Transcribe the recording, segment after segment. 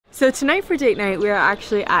So tonight for date night, we are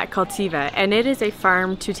actually at Cultiva, and it is a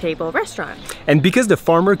farm-to-table restaurant. And because the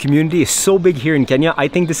farmer community is so big here in Kenya, I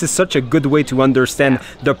think this is such a good way to understand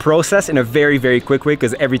the process in a very, very quick way,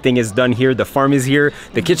 because everything is done here. The farm is here,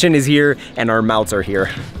 the kitchen is here, and our mouths are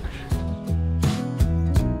here.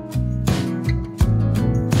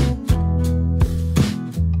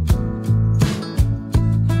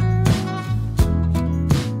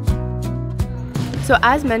 So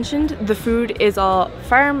as mentioned, the food is all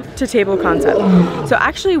farm to table concept. So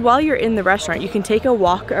actually while you're in the restaurant, you can take a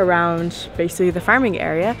walk around basically the farming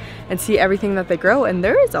area and see everything that they grow, and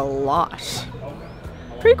there is a lot.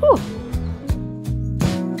 Pretty cool.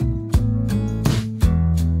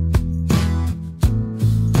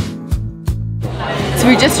 So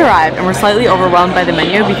we just arrived and we're slightly overwhelmed by the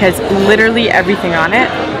menu because literally everything on it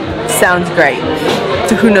sounds great.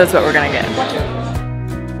 So who knows what we're gonna get.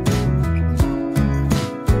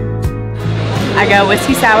 I got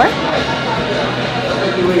whiskey sour.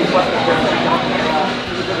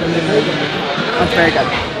 That's very good.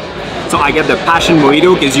 So I get the passion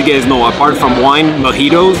mojito because you guys know, apart from wine,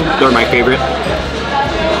 mojitos, they're my favorite.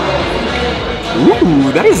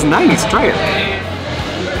 Ooh, that is nice. Try it.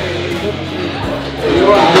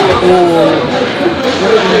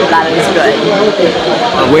 That is good.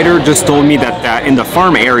 The waiter just told me that in the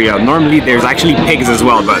farm area, normally there's actually pigs as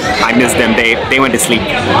well, but I missed them. They went to sleep.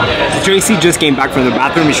 Tracy just came back from the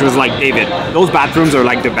bathroom and she was like, David, those bathrooms are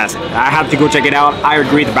like the best. I have to go check it out. I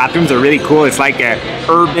agree, the bathrooms are really cool. It's like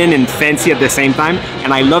urban and fancy at the same time.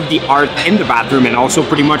 And I love the art in the bathroom and also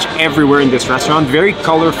pretty much everywhere in this restaurant. Very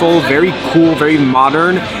colorful, very cool, very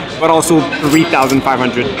modern, but also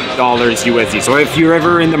 $3,500 USD. So if you're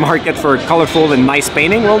ever in the market for colorful and nice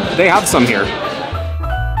painting, well, they have some here.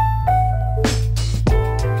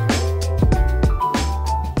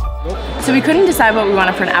 So we couldn't decide what we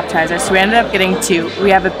wanted for an appetizer, so we ended up getting two.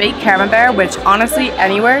 We have a baked camembert, which honestly,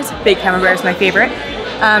 anywhere's, baked camembert is my favorite.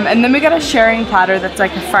 And then we got a sharing platter that's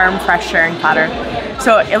like a farm fresh sharing platter.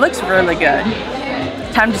 So it looks really good.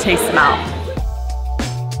 Time to taste them out.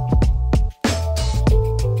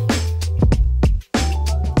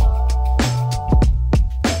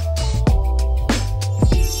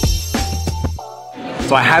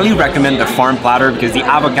 So I highly recommend the farm platter because the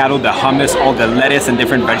avocado, the hummus, all the lettuce and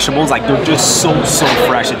different vegetables, like they're just so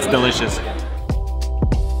fresh. It's delicious.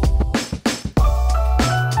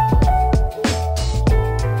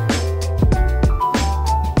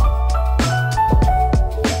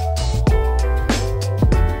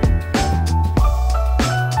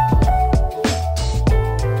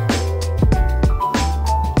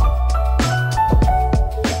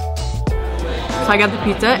 So I got the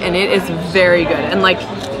pizza and it is very good, and like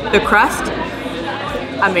the crust,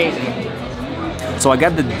 amazing. So I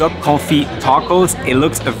got the duck confit tacos. It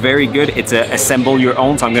looks very good. It's a assemble your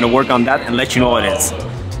own, so I'm gonna work on that and let you know what it is.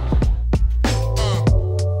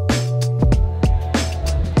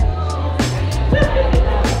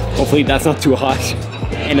 Hopefully that's not too hot.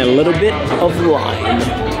 And a little bit of lime.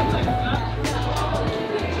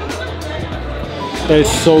 That is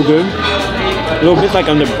so good. A little bit like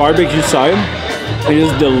on the barbecue side. It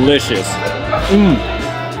is delicious.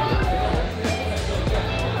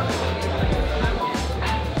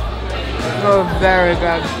 Oh, very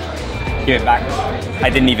good. Give it back. I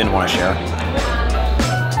didn't even want to share.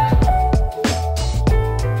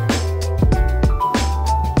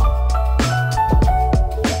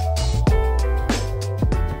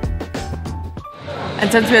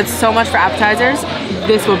 And since we had so much for appetizers,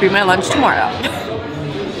 this will be my lunch tomorrow.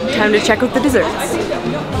 Time to check out the desserts.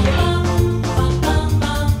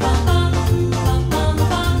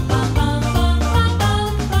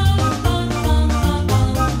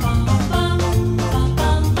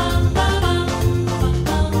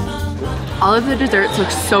 All of the desserts look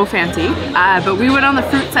so fancy, but we went on the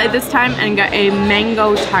fruit side this time and got a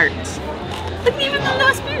mango tart. Look, even the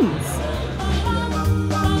little spoons.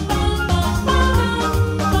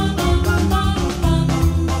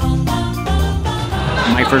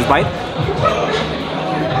 My first bite.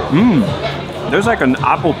 There's like an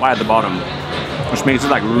apple pie at the bottom, which makes it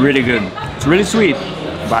like really good. It's really sweet,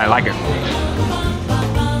 but I like it.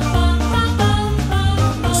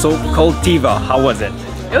 So Cultiva, how was it?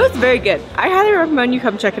 It was very good. I highly recommend you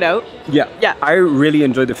come check it out. Yeah, I really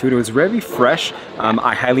enjoyed the food. It was very fresh.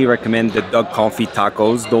 I highly recommend the duck confit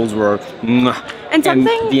tacos. Those were and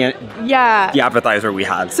something, the appetizer we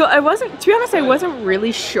had. So I wasn't, to be honest, I wasn't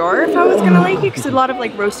really sure if I was gonna like it because a lot of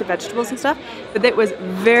like roasted vegetables and stuff, but it was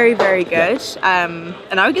very, very good.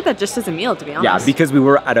 And I would get that just as a meal, to be honest. Yeah, because we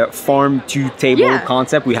were at a farm to table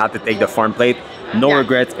concept, we had to take the farm plate. No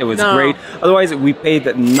regrets, it was great. Otherwise, we paid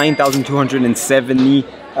 9,270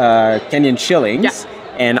 Kenyan shillings. Yeah.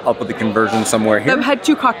 And I'll put the conversion somewhere here. It had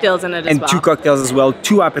 2 cocktails in it as well. And 2 cocktails as well.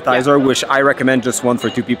 2 appetizer, which I recommend just one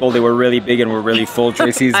for 2 people. They were really big and were really full.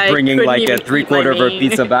 Tracy's bringing like a 3/4 of her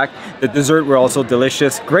pizza back. The dessert were also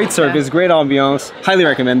delicious. Great service, great ambiance. Highly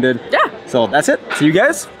recommended. Yeah. So that's it. See you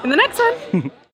guys in the next one.